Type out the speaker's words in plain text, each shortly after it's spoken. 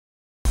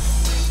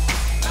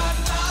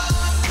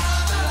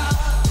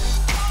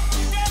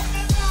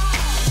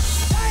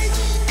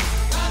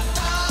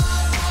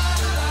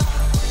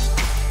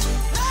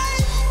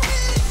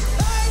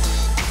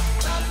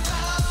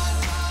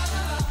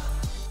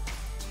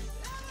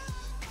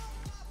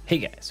Hey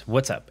guys,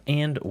 what's up?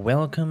 And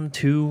welcome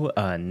to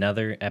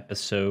another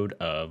episode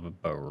of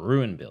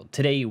Brew and Build.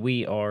 Today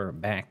we are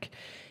back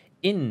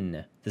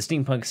in the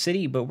Steampunk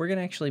city, but we're going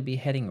to actually be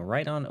heading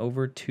right on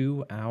over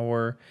to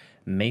our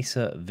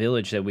Mesa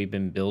village that we've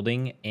been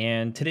building.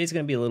 And today's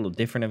going to be a little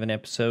different of an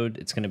episode.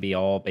 It's going to be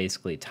all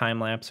basically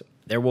time-lapse.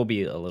 There will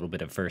be a little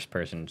bit of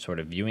first-person sort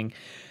of viewing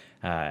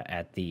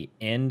at the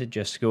end,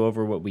 just to go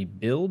over what we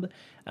build.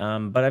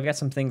 But I've got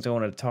some things I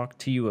wanted to talk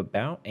to you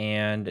about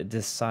and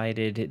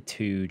decided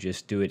to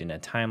just do it in a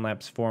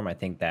time-lapse form. I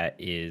think that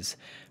is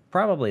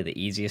probably the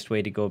easiest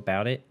way to go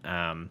about it.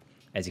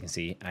 As you can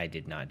see, I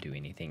did not do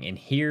anything in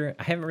here.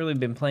 I haven't really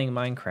been playing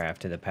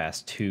Minecraft in the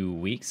past 2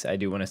 weeks. I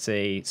do want to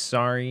say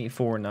sorry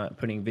for not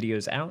putting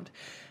videos out,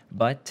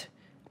 but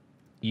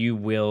you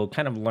will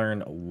kind of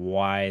learn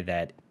why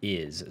that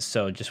is.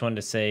 So just wanted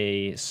to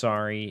say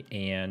sorry,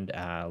 and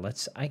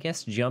let's, I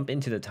guess, jump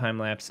into the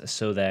time-lapse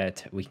so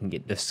that we can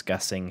get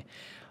discussing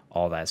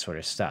all that sort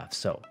of stuff.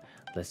 So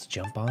let's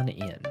jump on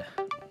in.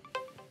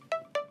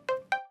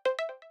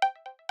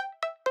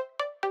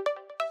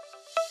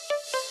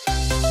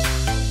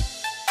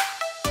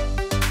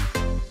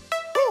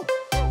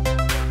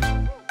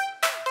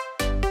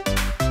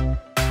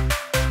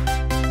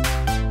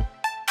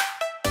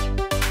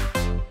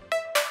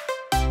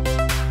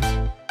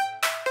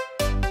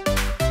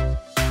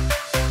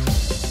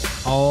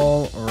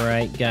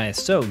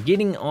 Guys, so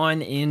getting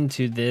on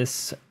into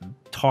this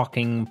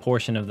talking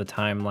portion of the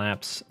time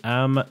lapse,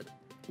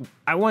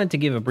 I wanted to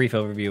give a brief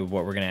overview of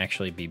what we're going to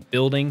actually be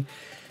building.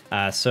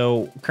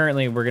 So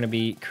currently we're going to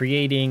be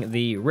creating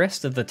the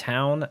rest of the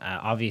town.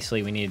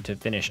 Obviously we needed to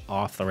finish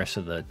off the rest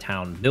of the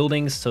town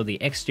buildings, so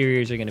the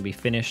exteriors are going to be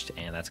finished,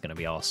 and that's going to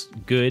be all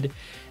good.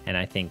 And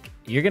I think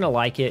you're going to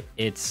like it.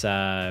 It's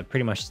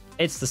pretty much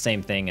it's the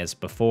same thing as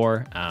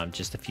before,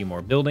 just a few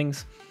more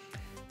buildings.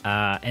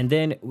 And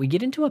then we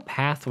get into a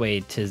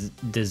pathway to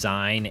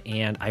design,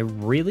 and I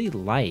really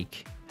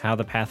like how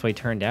the pathway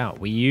turned out.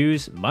 We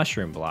use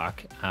mushroom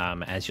block,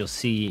 as you'll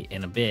see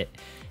in a bit,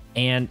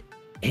 and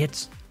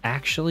it's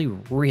actually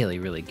really,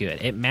 really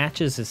good. It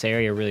matches this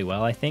area really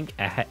well, I think.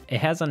 It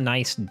has a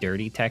nice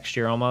dirty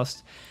texture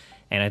almost,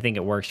 and I think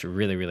it works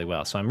really, really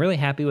well. So I'm really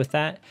happy with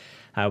that.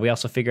 We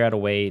also figure out a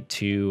way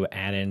to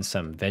add in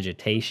some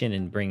vegetation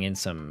and bring in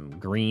some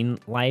green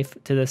life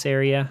to this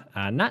area.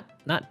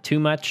 Not too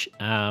much.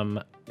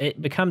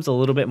 It becomes a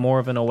little bit more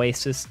of an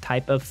oasis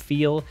type of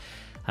feel.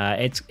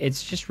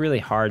 It's just really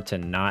hard to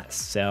not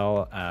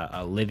sell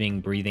a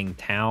living, breathing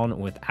town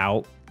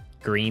without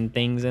green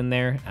things in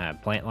there,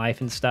 plant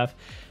life and stuff.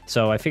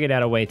 So I figured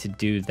out a way to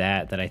do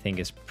that I think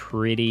is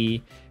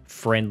pretty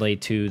friendly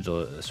to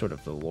the sort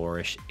of the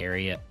loreish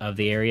area of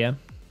the area.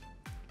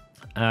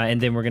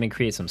 And then we're going to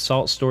create some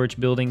salt storage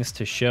buildings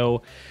to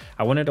show.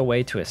 I wanted a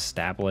way to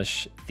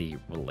establish the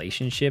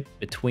relationship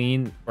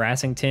between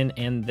Brassington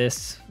and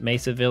this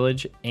Mesa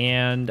village,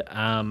 and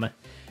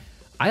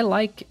I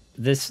like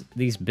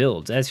these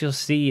builds. As you'll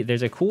see,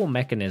 there's a cool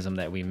mechanism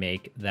that we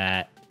make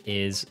that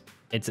is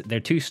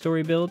they're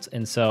 2-story builds,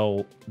 and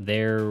so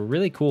they're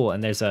really cool.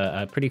 And there's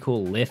a pretty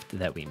cool lift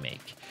that we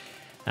make.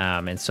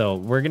 And so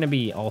we're going to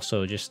be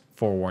also, just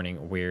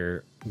forewarning,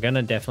 we're going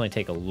to definitely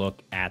take a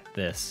look at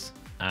this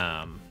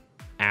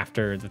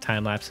after the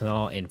time lapse and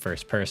all in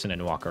first person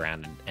and walk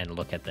around and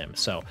look at them.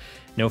 So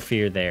no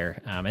fear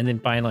there. And then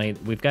finally,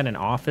 we've got an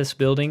office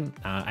building.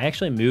 I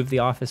actually moved the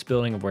office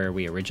building where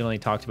we originally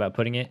talked about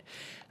putting it,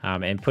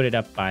 and put it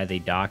up by the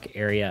dock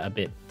area a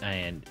bit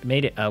and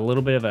made it a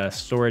little bit of a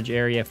storage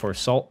area for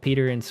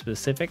saltpeter in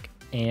specific.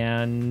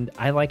 And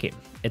I like it.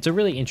 It's a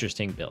really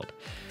interesting build.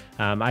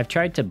 I've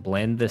tried to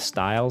blend the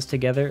styles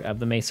together of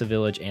the Mesa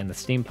Village and the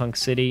Steampunk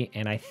City,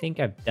 and I think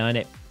I've done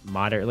it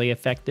moderately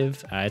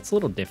effective. It's a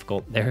little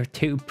difficult. They're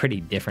two pretty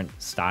different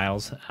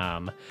styles,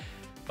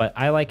 but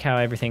I like how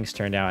everything's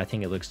turned out. I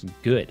think it looks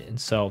good, and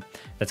so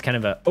that's kind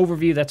of an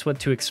overview. That's what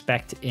to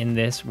expect in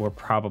this. We're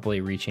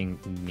probably reaching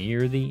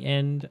near the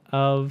end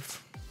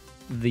of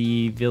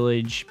the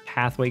village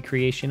pathway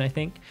creation, I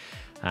think.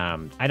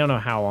 I don't know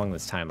how long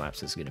this time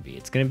lapse is going to be.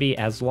 It's going to be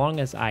as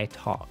long as I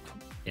talk,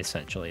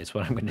 essentially, is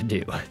what I'm going to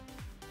do.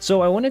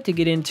 So I wanted to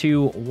get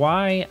into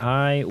why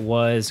I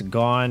was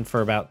gone for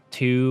about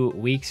 2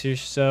 weeks or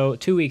so.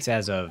 2 weeks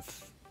as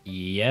of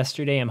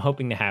yesterday. I'm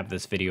hoping to have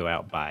this video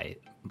out by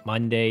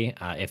Monday,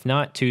 if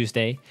not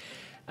Tuesday.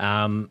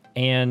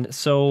 And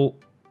so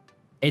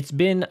it's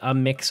been a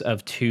mix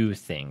of two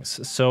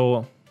things.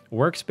 So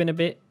work's been a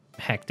bit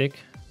hectic,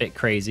 a bit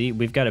crazy.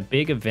 We've got a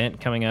big event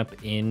coming up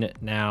in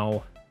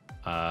now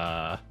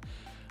a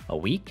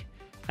week,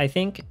 I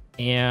think.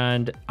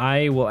 And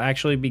I will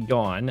actually be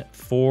gone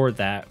for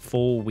that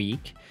full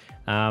week.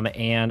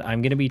 And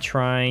I'm going to be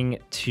trying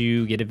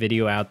to get a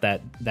video out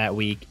that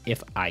week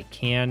if I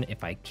can.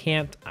 If I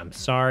can't, I'm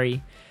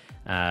sorry.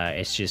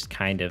 It's just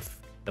kind of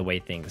the way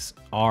things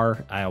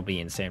are. I'll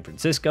be in San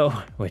Francisco,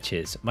 which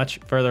is much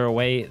further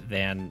away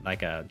than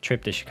like a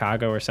trip to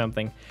Chicago or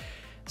something.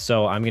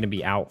 So I'm going to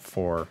be out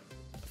for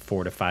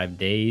 4 to 5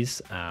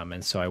 days.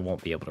 And so I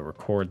won't be able to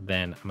record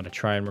then. I'm going to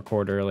try and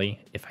record early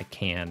if I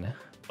can.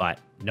 but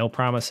no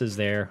promises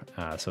there.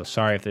 So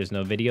sorry if there's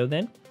no video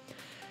then.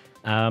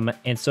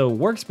 And so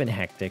work's been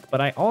hectic, but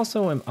I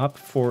also am up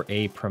for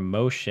a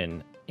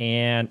promotion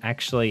and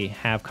actually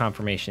have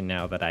confirmation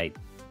now that I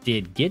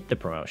did get the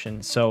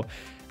promotion. So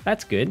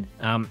that's good.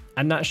 I'm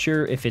not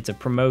sure if it's a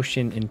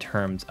promotion in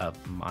terms of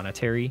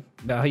monetary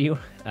value.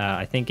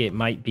 I think it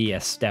might be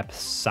a step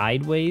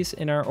sideways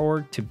in our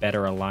org to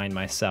better align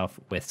myself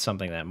with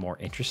something that I'm more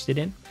interested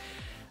in.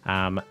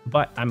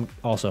 But I'm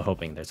also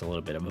hoping there's a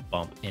little bit of a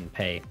bump in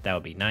pay. That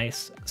would be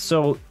nice.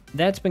 So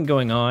that's been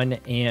going on.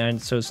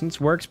 And so since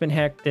work's been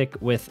hectic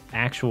with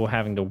actual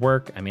having to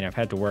work, I mean, I've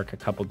had to work a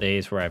couple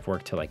days where I've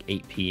worked till like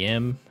 8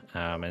 p.m.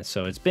 And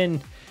so it's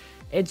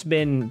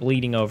been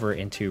bleeding over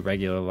into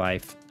regular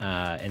life.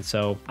 And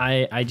so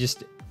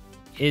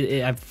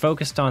I've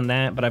focused on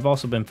that, but I've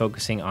also been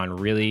focusing on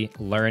really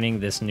learning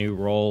this new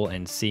role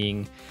and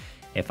seeing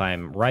if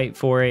I'm right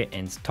for it,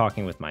 and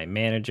talking with my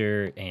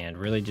manager and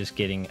really just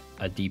getting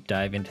a deep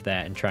dive into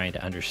that and trying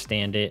to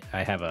understand it.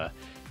 I have a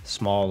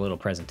small little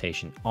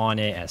presentation on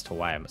it as to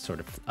why I'm sort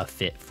of a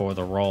fit for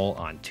the role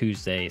on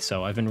Tuesday.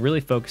 So I've been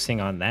really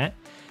focusing on that.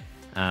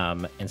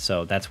 And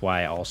so that's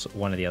why also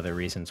one of the other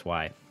reasons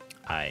why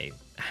I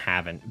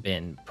haven't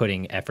been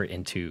putting effort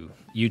into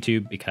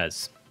YouTube,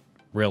 because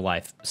real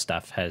life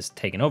stuff has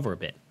taken over a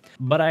bit.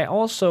 But I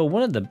also,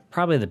 one of the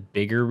probably the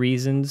bigger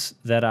reasons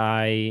that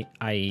I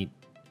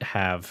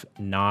have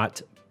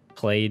not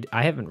played,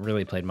 I haven't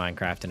really played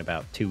Minecraft in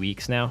about 2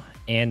 weeks now.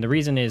 And the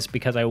reason is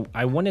because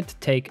I wanted to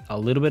take a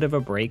little bit of a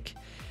break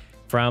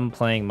from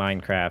playing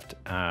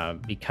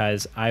Minecraft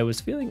because I was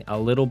feeling a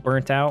little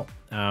burnt out.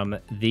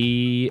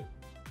 The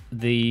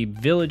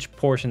village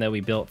portion that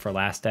we built for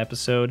last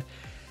episode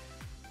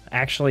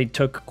actually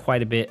took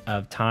quite a bit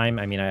of time.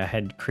 I mean, I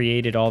had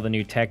created all the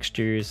new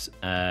textures,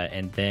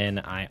 and then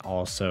I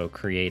also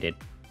created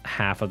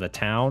half of the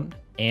town,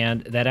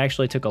 and that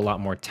actually took a lot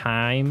more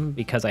time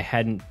because I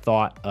hadn't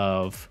thought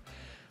of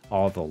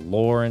all the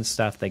lore and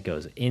stuff that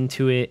goes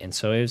into it. And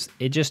so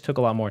it just took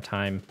a lot more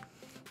time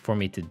for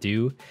me to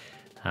do,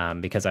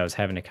 because I was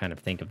having to kind of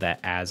think of that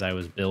as I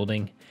was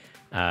building.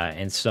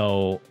 And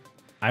so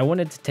I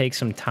wanted to take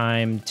some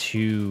time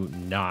to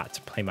not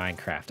play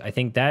Minecraft. I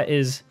think that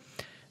is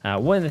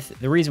one of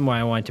the reason why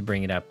I wanted to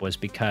bring it up was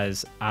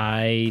because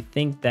I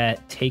think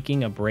that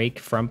taking a break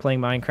from playing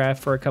Minecraft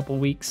for a couple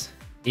weeks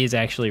is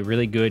actually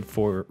really good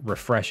for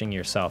refreshing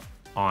yourself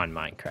on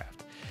Minecraft.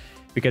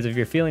 Because if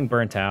you're feeling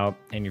burnt out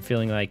and you're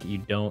feeling like you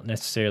don't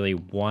necessarily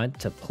want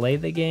to play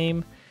the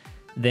game,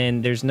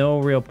 then there's no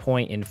real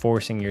point in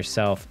forcing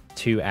yourself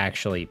to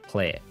actually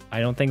play it.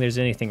 I don't think there's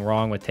anything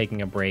wrong with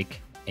taking a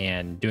break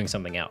and doing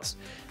something else.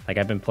 Like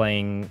I've been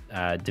playing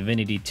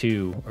Divinity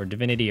 2 or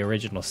Divinity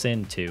Original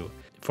Sin 2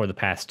 for the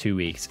past 2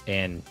 weeks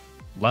and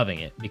loving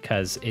it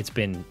because it's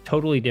been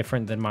totally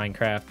different than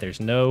Minecraft. There's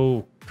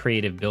no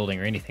creative building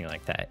or anything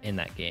like that in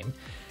that game.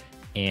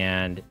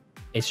 And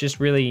it's just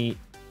really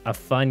a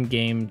fun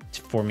game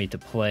for me to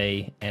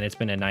play, and it's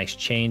been a nice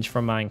change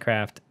from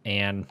Minecraft,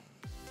 and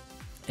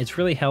it's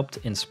really helped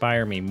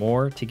inspire me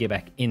more to get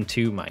back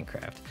into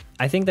Minecraft.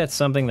 I think that's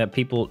something that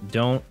people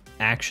don't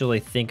actually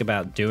think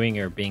about doing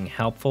or being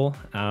helpful.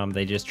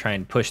 They just try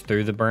and push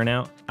through the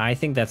burnout. I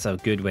think that's a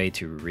good way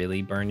to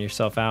really burn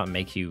yourself out and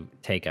make you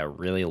take a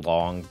really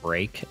long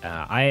break.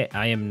 I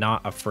am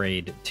not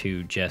afraid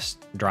to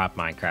just drop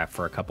Minecraft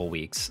for a couple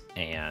weeks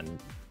and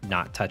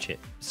not touch it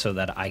so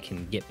that I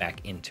can get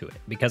back into it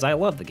because I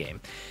love the game.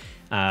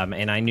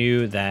 And I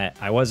knew that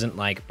I wasn't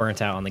like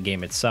burnt out on the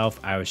game itself.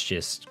 I was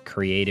just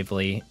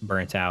creatively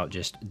burnt out,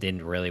 just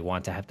didn't really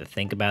want to have to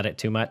think about it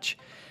too much.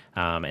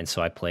 And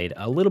so I played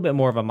a little bit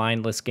more of a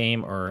mindless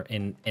game, or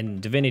in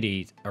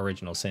Divinity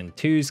Original Sin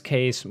 2's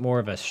case, more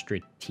of a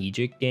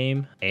strategic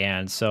game.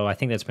 And so I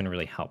think that's been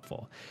really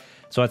helpful.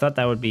 So I thought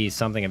that would be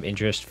something of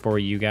interest for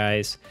you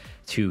guys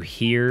to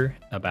hear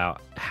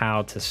about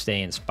how to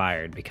stay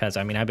inspired. Because,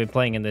 I mean, I've been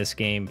playing in this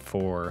game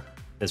for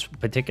this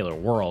particular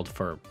world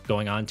for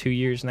going on 2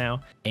 years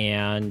now.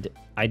 And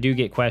I do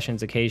get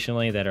questions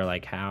occasionally that are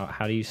like,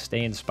 how do you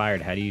stay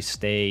inspired? How do you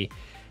stay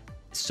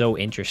so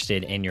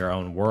interested in your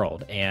own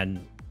world?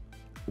 And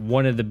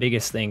one of the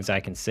biggest things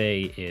I can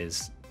say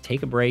is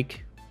take a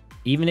break.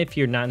 Even if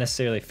you're not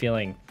necessarily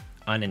feeling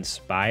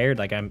uninspired,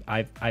 like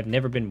I've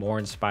never been more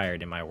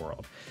inspired in my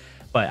world,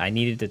 but I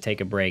needed to take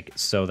a break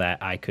so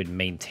that I could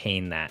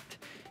maintain that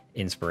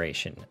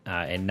inspiration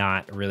and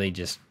not really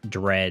just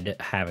dread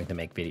having to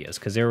make videos.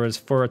 Because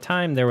for a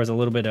time there was a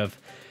little bit of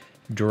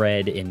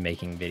dread in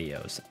making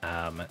videos,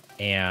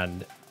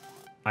 and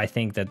I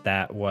think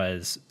that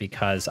was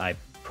because I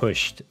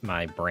pushed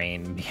my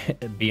brain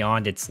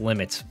beyond its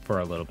limits for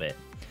a little bit.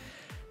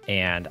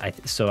 And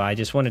so I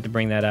just wanted to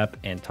bring that up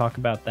and talk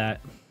about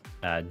that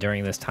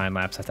during this time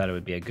lapse. I thought it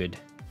would be a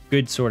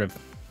good sort of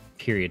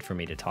period for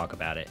me to talk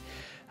about it.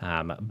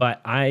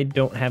 But I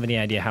don't have any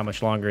idea how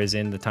much longer is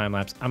in the time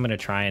lapse. I'm going to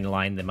try and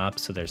line them up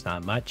so there's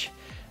not much.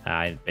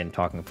 I've been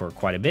talking for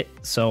quite a bit.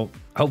 So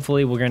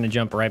hopefully we're going to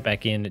jump right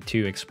back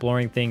into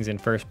exploring things in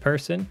first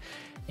person.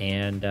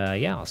 And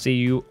yeah, I'll see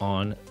you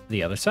on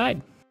the other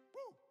side.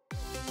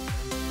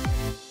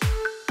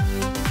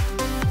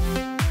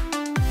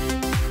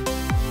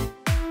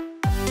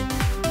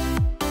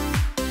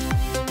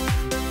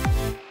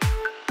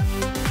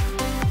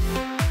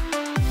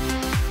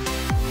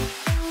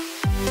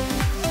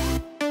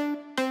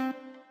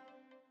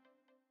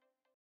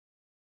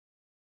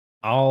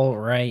 All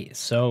right,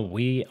 so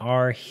we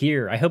are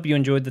here. I hope you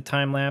enjoyed the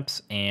time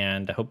lapse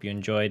and I hope you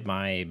enjoyed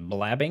my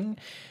blabbing.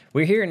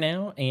 We're here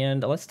now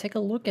and let's take a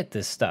look at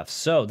this stuff.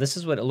 So, this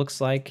is what it looks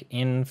like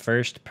in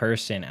first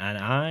person, and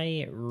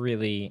I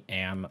really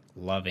am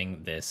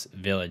loving this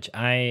village.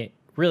 I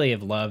really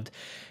have loved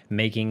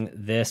making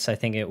this. I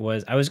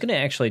was going to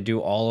actually do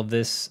all of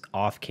this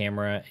off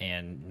camera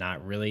and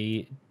not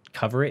really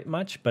cover it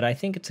much, but I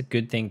think it's a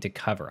good thing to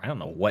cover. I don't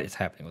know what is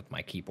happening with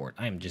my keyboard.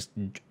 I'm just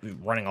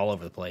running all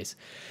over the place.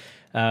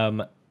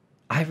 Um,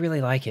 I really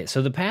like it.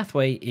 So the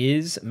pathway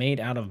is made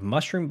out of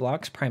mushroom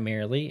blocks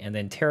primarily, and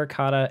then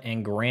terracotta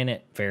and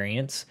granite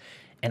variants.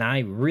 And I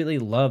really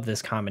love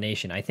this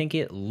combination. I think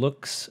it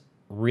looks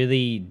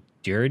really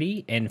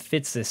dirty and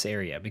fits this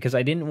area because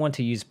I didn't want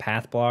to use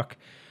path block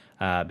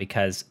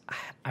because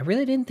I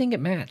really didn't think it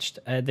matched.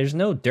 There's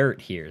no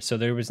dirt here, so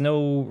there was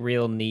no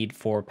real need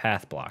for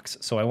path blocks.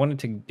 So I wanted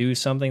to do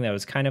something that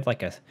was kind of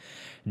like a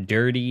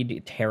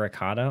dirtied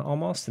terracotta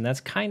almost, and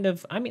that's kind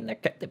of, I mean,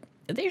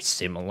 they're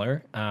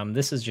similar.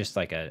 This is just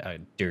like a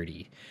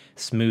dirty,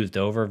 smoothed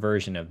over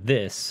version of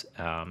this,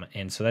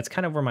 and so that's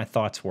kind of where my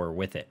thoughts were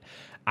with it.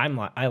 I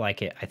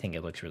like it. I think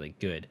it looks really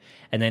good.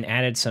 And then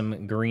added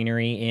some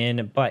greenery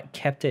in, but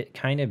kept it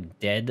kind of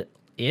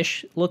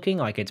dead-ish looking,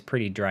 like it's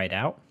pretty dried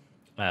out.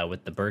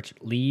 With the birch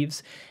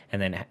leaves, and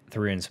then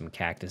threw in some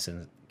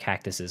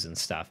cactuses and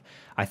stuff.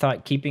 I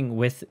thought keeping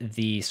with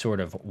the sort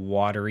of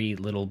watery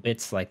little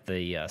bits like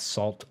the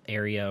salt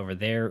area over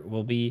there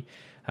would be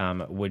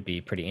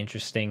pretty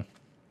interesting,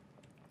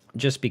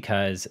 just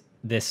because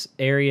this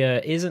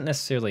area isn't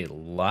necessarily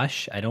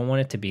lush. I don't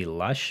want it to be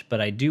lush, but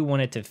I do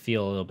want it to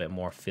feel a little bit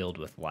more filled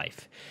with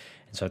life.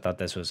 And so I thought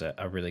this was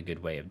a really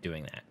good way of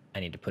doing that. I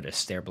need to put a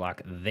stair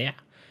block there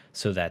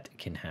so that it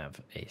can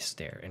have a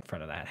stair in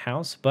front of that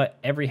house. But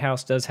every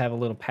house does have a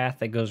little path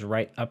that goes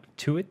right up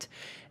to it,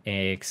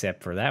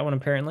 except for that one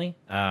apparently.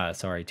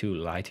 Sorry to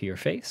lie to your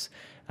face.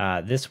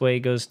 This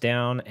way goes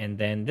down, and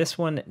then this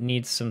one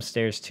needs some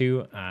stairs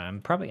too. I'm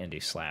probably gonna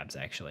do slabs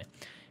actually.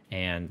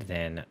 And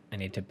then I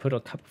need to put a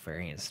couple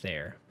variants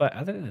there. But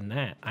other than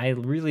that, I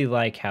really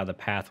like how the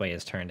pathway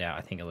has turned out.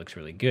 I think it looks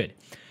really good.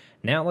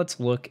 Now let's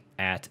look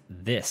at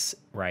this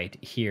right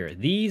here.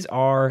 These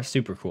are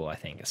super cool, I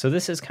think. So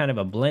this is kind of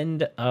a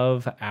blend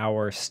of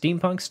our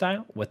steampunk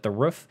style with the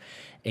roof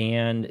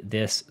and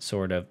this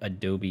sort of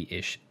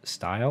Adobe-ish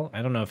style.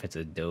 I don't know if it's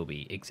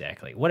Adobe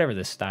exactly. Whatever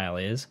this style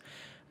is,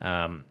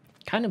 kind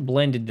of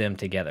blended them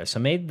together. So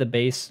made the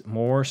base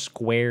more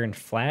square and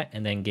flat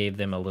and then gave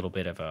them a little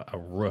bit of a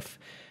roof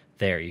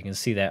there. You can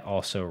see that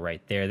also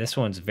right there. This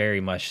one's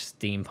very much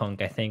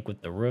steampunk, I think,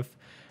 with the roof.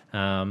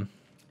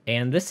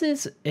 And this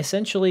is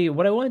essentially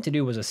what I wanted to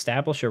do was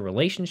establish a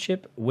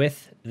relationship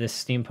with this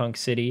steampunk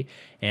city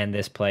and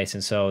this place.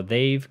 And so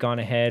they've gone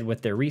ahead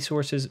with their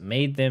resources,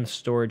 made them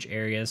storage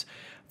areas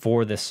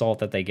for the salt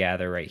that they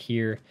gather right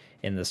here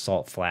in the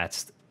salt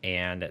flats.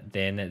 And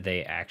then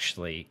they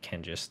actually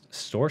can just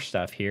store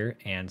stuff here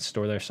and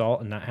store their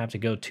salt and not have to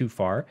go too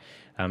far.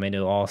 And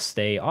it'll all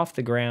stay off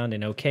the ground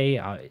and okay.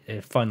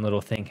 A fun little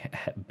thing,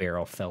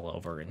 barrel fell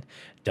over and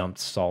dumped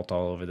salt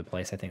all over the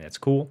place. I think that's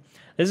cool.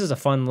 This is a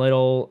fun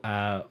little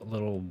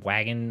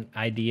wagon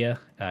idea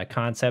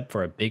concept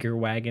for a bigger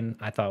wagon.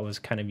 I thought was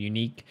kind of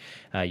unique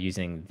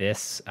using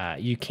this.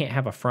 You can't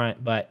have a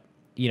front, but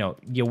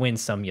you win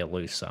some, you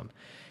lose some.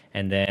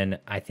 And then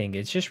I think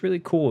it's just really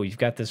cool. You've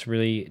got this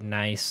really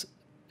nice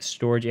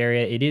storage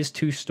area. It is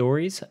 2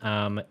 stories.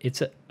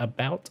 It's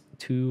about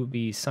to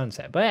be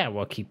sunset, but yeah,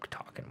 we'll keep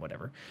talking,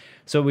 whatever.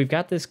 So we've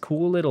got this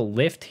cool little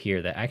lift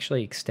here that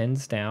actually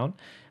extends down.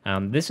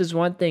 This is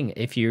one thing.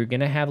 If you're going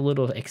to have a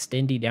little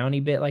extendy downy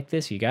bit like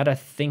this, you got to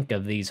think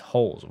of these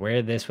holes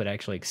where this would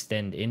actually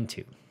extend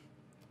into.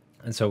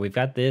 And so we've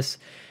got this,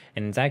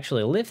 and it's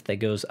actually a lift that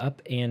goes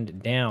up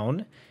and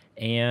down.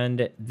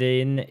 And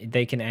then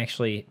they can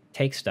actually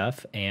take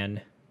stuff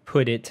and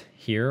put it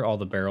here, all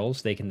the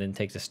barrels. They can then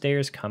take the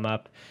stairs, come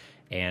up,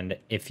 and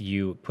if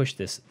you push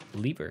this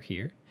lever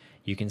here,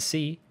 you can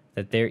see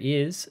that there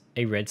is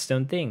a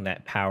redstone thing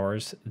that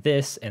powers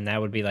this, and that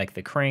would be like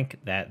the crank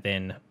that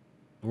then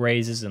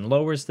raises and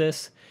lowers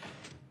this.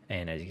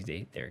 And as you can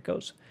see, there it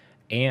goes.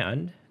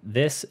 And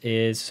this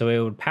is, so it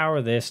would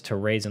power this to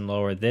raise and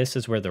lower. This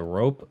is where the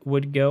rope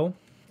would go.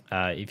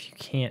 If you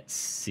can't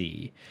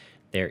see,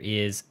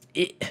 there's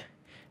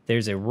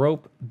a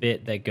rope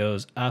bit that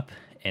goes up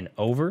and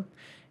over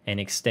and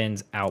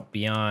extends out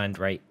beyond,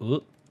 right?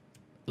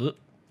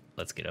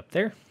 Let's get up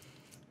there.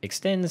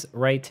 Extends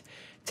right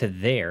to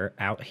there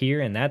out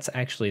here, and that's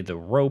actually the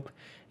rope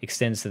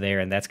extends to there,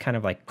 and that's kind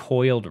of like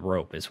coiled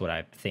rope is what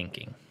I'm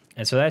thinking.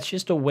 And so that's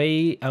just a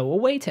way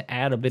to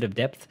add a bit of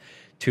depth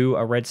to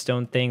a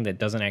redstone thing that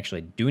doesn't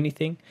actually do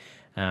anything.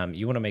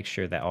 You want to make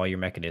sure that all your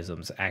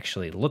mechanisms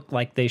actually look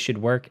like they should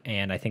work,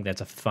 and I think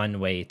that's a fun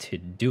way to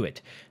do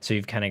it. So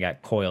you've kind of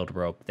got coiled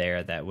rope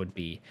there that would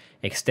be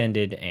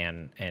extended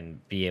and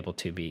be able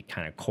to be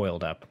kind of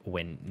coiled up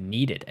when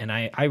needed. And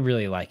I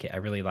really like it. I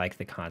really like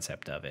the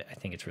concept of it. I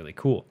think it's really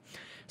cool.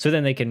 So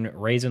then they can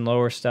raise and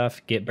lower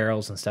stuff, get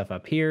barrels and stuff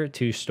up here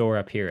to store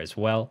up here as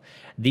well.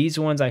 These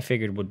ones I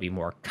figured would be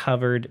more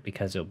covered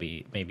because it'll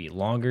be maybe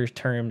longer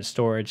term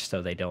storage,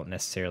 so they don't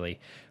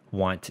necessarily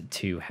want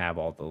to have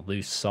all the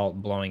loose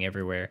salt blowing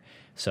everywhere.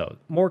 So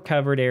more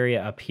covered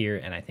area up here,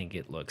 and I think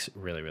it looks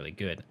really, really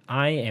good.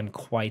 I am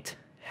quite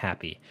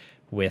happy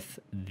with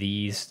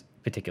these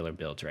particular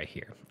builds right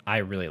here. I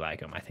really like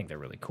them. I think they're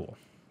really cool.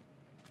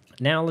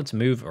 Now let's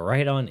move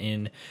right on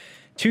in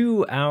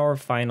to our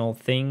final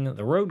thing.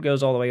 The road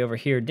goes all the way over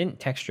here. Didn't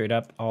texture it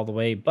up all the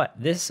way, but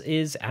this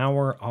is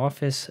our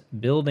office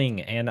building,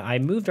 and I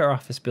moved our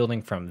office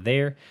building from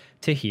there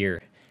to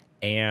here.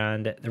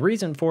 And the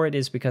reason for it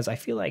is because I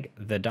feel like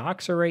the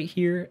docks are right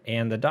here,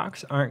 and the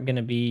docks aren't going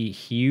to be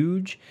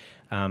huge.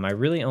 I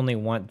really only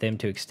want them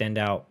to extend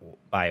out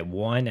by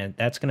one, and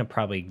that's going to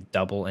probably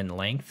double in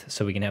length,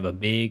 so we can have a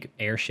big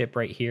airship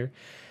right here.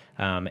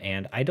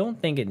 And I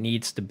don't think it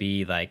needs to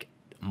be like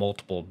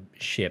multiple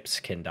ships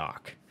can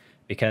dock,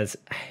 because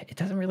it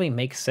doesn't really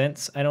make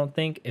sense, I don't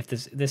think, if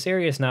this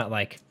area is not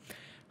like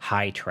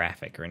high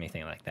traffic or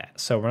anything like that.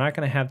 So we're not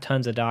going to have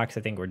tons of docks.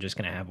 I think we're just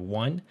going to have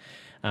one.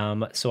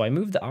 So I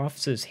moved the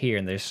offices here,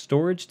 and there's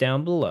storage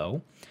down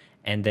below,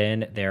 and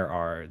then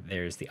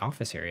there's the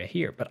office area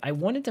here. But I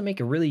wanted to make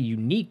a really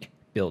unique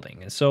building,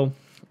 and so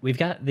we've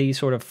got the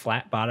sort of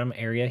flat bottom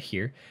area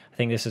here. I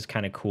think this is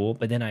kind of cool,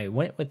 but then I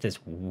went with this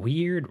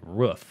weird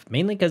roof,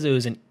 mainly because it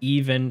was an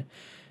even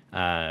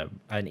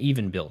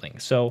building.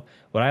 So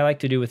what I like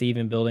to do with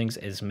even buildings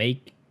is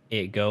make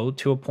it go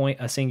to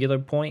a singular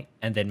point,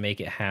 and then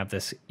make it have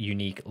this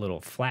unique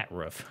little flat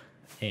roof.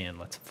 And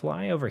let's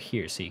fly over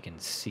here so you can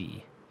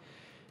see.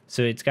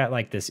 So it's got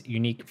like this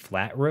unique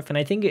flat roof, and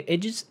I think it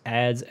just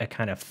adds a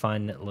kind of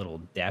fun little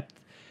depth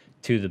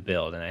to the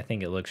build, and I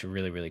think it looks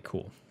really, really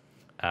cool.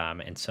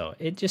 And so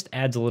it just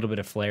adds a little bit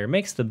of flair,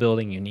 makes the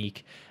building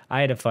unique.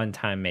 I had a fun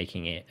time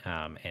making it,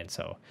 and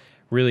so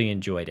really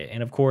enjoyed it.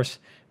 And of course,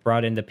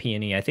 brought in the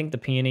peony. I think the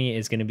peony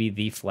is going to be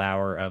the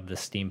flower of the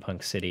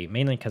steampunk city,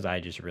 mainly because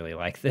I just really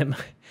like them.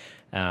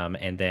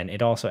 And then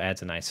it also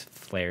adds a nice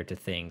flair to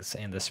things.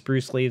 And the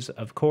spruce leaves,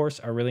 of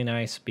course, are really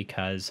nice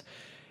because,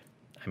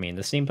 I mean,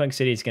 the steampunk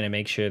city is going to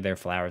make sure their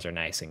flowers are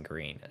nice and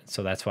green.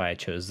 So that's why I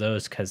chose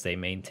those, because they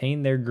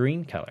maintain their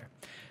green color.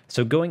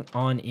 So going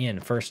on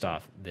in, first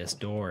off, this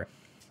door.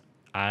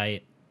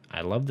 I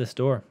love this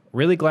door.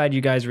 Really glad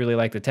you guys really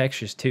like the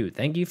textures too.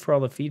 Thank you for all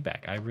the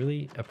feedback. I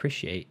really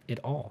appreciate it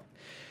all.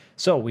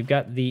 So we've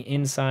got the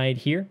inside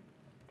here,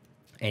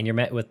 and you're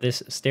met with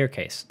this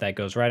staircase that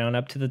goes right on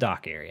up to the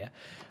dock area.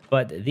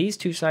 But these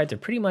two sides are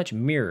pretty much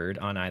mirrored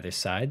on either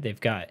side. They've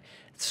got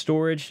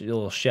storage,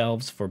 little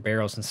shelves for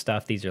barrels and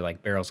stuff. These are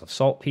like barrels of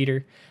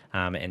saltpeter.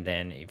 And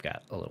then you've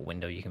got a little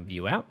window you can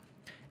view out.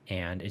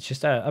 And it's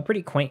just a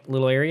pretty quaint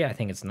little area. I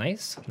think it's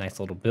nice. Nice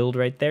little build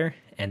right there.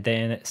 And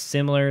then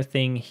similar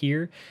thing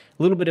here.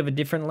 A little bit of a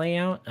different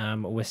layout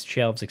with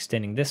shelves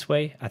extending this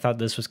way. I thought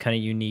this was kind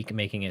of unique,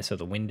 making it so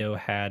the window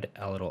had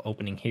a little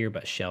opening here,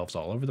 but shelves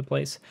all over the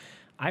place.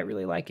 I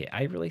really like it.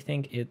 I really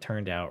think it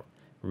turned out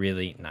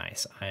really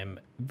nice. I'm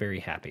very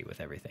happy with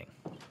everything.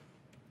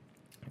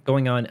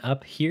 Going on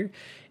up here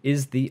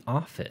is the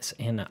office,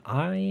 and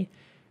I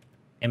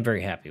am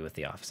very happy with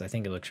the office. I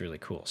think it looks really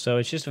cool. So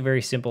it's just a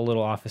very simple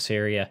little office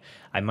area.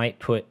 I might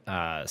put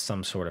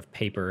some sort of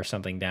paper or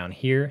something down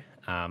here,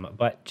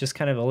 but just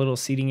kind of a little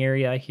seating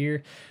area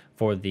here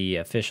for the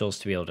officials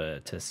to be able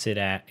to sit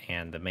at,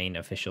 and the main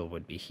official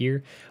would be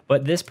here.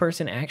 But this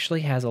person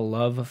actually has a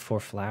love for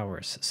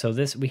flowers. So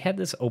we had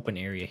this open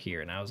area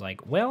here, and I was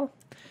like, well,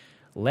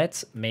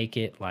 let's make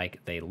it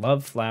like they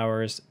love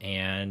flowers.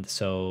 And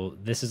so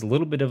this is a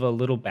little bit of a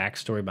little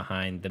backstory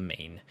behind the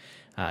main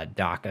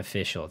dock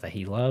official, that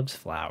he loves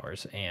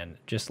flowers and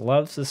just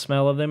loves the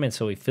smell of them. And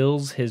so he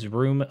fills his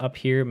room up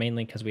here,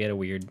 mainly because we had a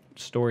weird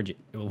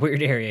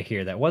area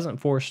here that wasn't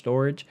for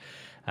storage,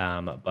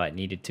 but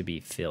needed to be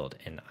filled,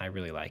 and I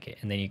really like it.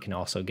 And then you can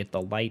also get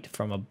the light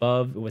from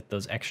above with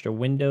those extra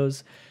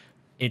windows.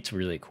 It's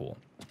really cool.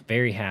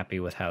 Very happy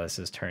with how this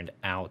has turned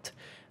out.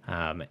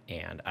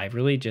 And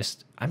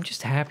I'm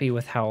just happy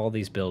with how all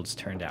these builds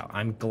turned out.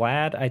 I'm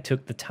glad I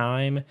took the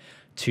time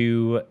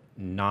to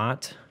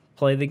not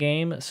play the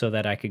game so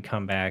that I could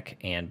come back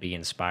and be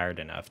inspired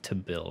enough to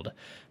build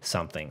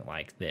something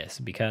like this,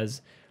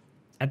 because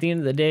at the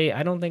end of the day,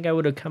 I don't think I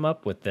would have come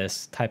up with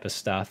this type of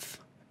stuff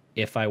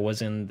if I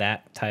was in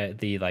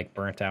the like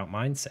burnt out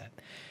mindset.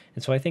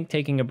 And so I think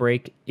taking a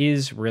break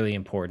is really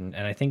important,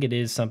 and I think it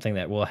is something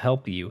that will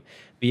help you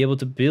be able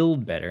to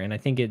build better. And I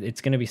think it's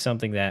going to be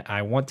something that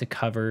I want to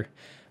cover.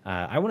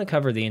 I want to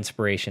cover the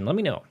inspiration. Let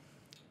me know.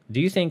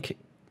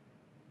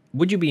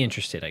 Would you be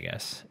interested, I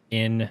guess,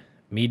 in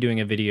me doing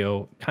a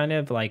video kind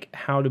of like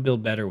how to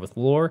build better with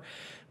lore,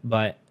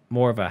 but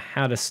more of a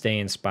how to stay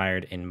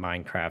inspired in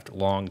Minecraft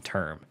long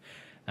term?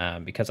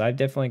 Because I've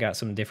definitely got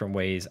some different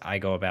ways I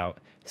go about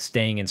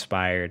staying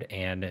inspired,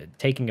 and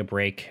taking a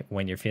break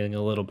when you're feeling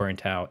a little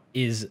burnt out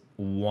is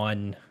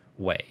one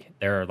way.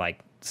 There are like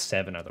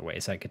 7 other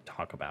ways I could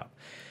talk about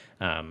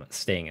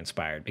staying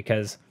inspired,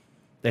 because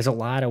there's a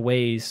lot of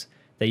ways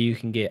that you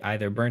can get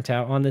either burnt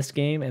out on this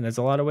game, and there's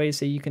a lot of ways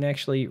that you can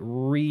actually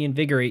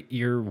reinvigorate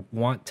your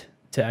want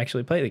to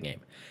actually play the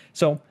game.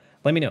 So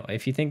let me know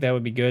if you think that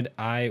would be good.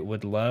 I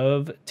would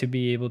love to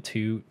be able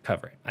to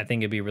cover it. I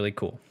think it'd be really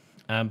cool.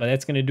 But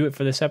that's going to do it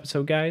for this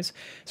episode, guys.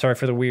 Sorry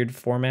for the weird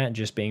format,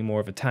 just being more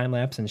of a time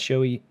lapse and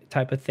showy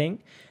type of thing.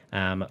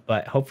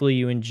 But hopefully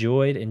you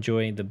enjoyed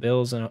the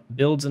builds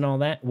and all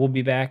that. We'll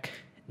be back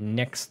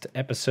next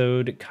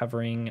episode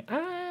covering,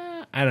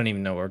 I don't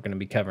even know what we're going to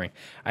be covering,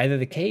 either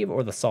the cave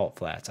or the salt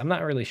flats. I'm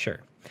not really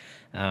sure.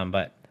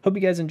 But hope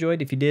you guys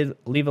enjoyed. If you did,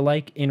 leave a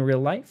like in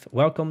real life.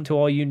 Welcome to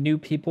all you new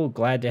people.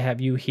 Glad to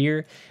have you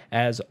here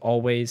as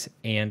always.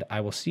 And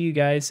I will see you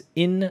guys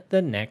in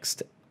the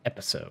next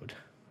episode.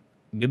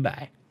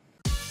 Goodbye.